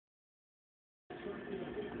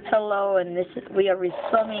hello, and we are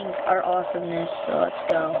resuming our awesomeness, so let's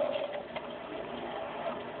go.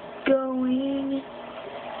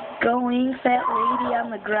 Going, fat lady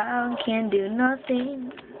on the ground, can do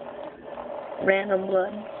nothing. Random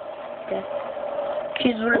blood. Okay.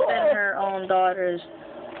 She's ripping her own daughter's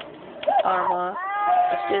arm off.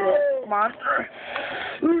 Let's do this. Monster.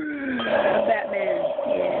 Batman.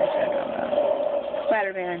 Yeah,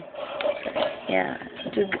 Spider-Man. Yeah,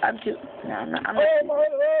 I'm too. No, I'm not.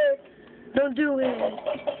 Don't do it.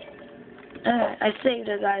 I saved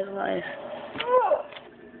a guy's life.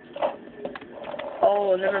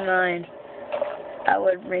 Oh, never mind. I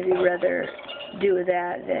would maybe rather do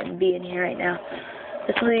that than be in here right now.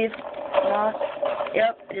 Let's leave. Moss.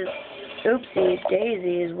 Yep. Just oopsies,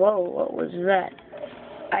 daisies. Whoa, what was that?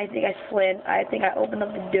 I think I opened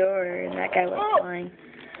up the door and that guy was flying.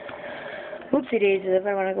 Oopsie daisies, if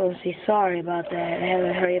I want to go say sorry about that, I have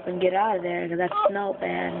to hurry up and get out of there because that's snow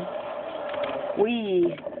bad.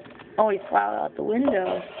 We always fly out the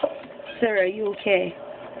window. Sir, are you okay?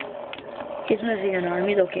 He's missing an arm.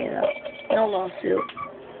 He's okay though. No lawsuit.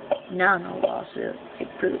 No lawsuit.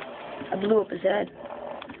 I blew up his head.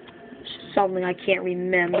 Something I can't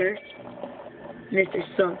remember. Mr.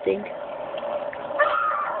 Something.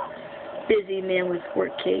 Busy man with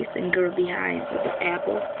work case and girl behind with an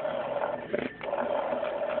apple.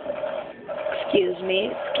 Excuse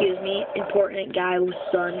me, important guy with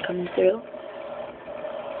sun coming through.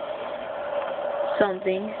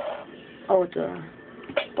 Something. Oh, it's a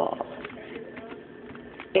ball.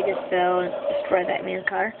 It just fell and destroyed that man's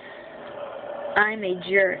car. I'm a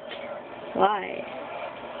jerk. Why?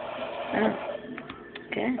 Oh.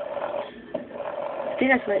 Okay. I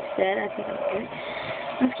think that's what it said. I think I'm good.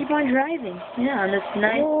 Let's keep on driving. Yeah, on this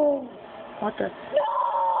night. No. What the? No.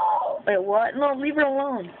 Wait, what? No, leave her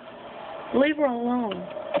alone. Leave her alone.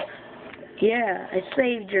 Yeah, I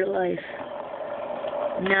saved your life.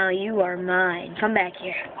 Now you are mine. Come back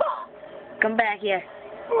here. Come back here.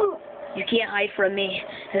 You can't hide from me.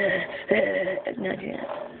 No, you're not.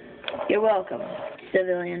 You're welcome,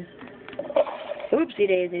 civilian. Oopsie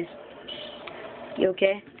daisies. You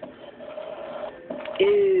okay?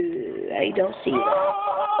 Ew, I don't see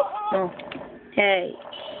that. No. Hey,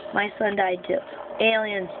 my son died too.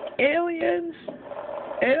 Aliens. Aliens!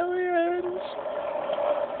 Aliens!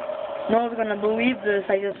 No one's gonna believe this.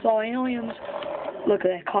 I just saw aliens. Look at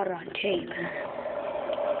that, caught it on tape.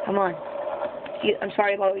 Come on. I'm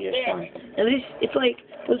sorry about your son. At least it's like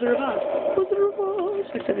Wizard of Oz. Wizard of Oz.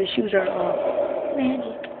 Except his shoes are off.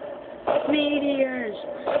 Magic. Meteors.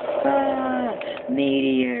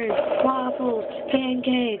 Meteors. Waffles.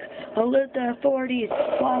 Pancakes. I lived in the 40s.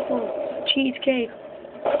 Waffles. Cheesecake.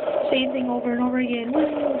 Same thing over and over again. Woo.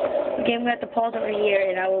 Okay, I'm going to have to pause over here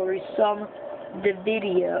and I will resum the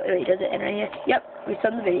video. Wait, does it end right here? Yep,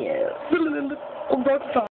 resum the video.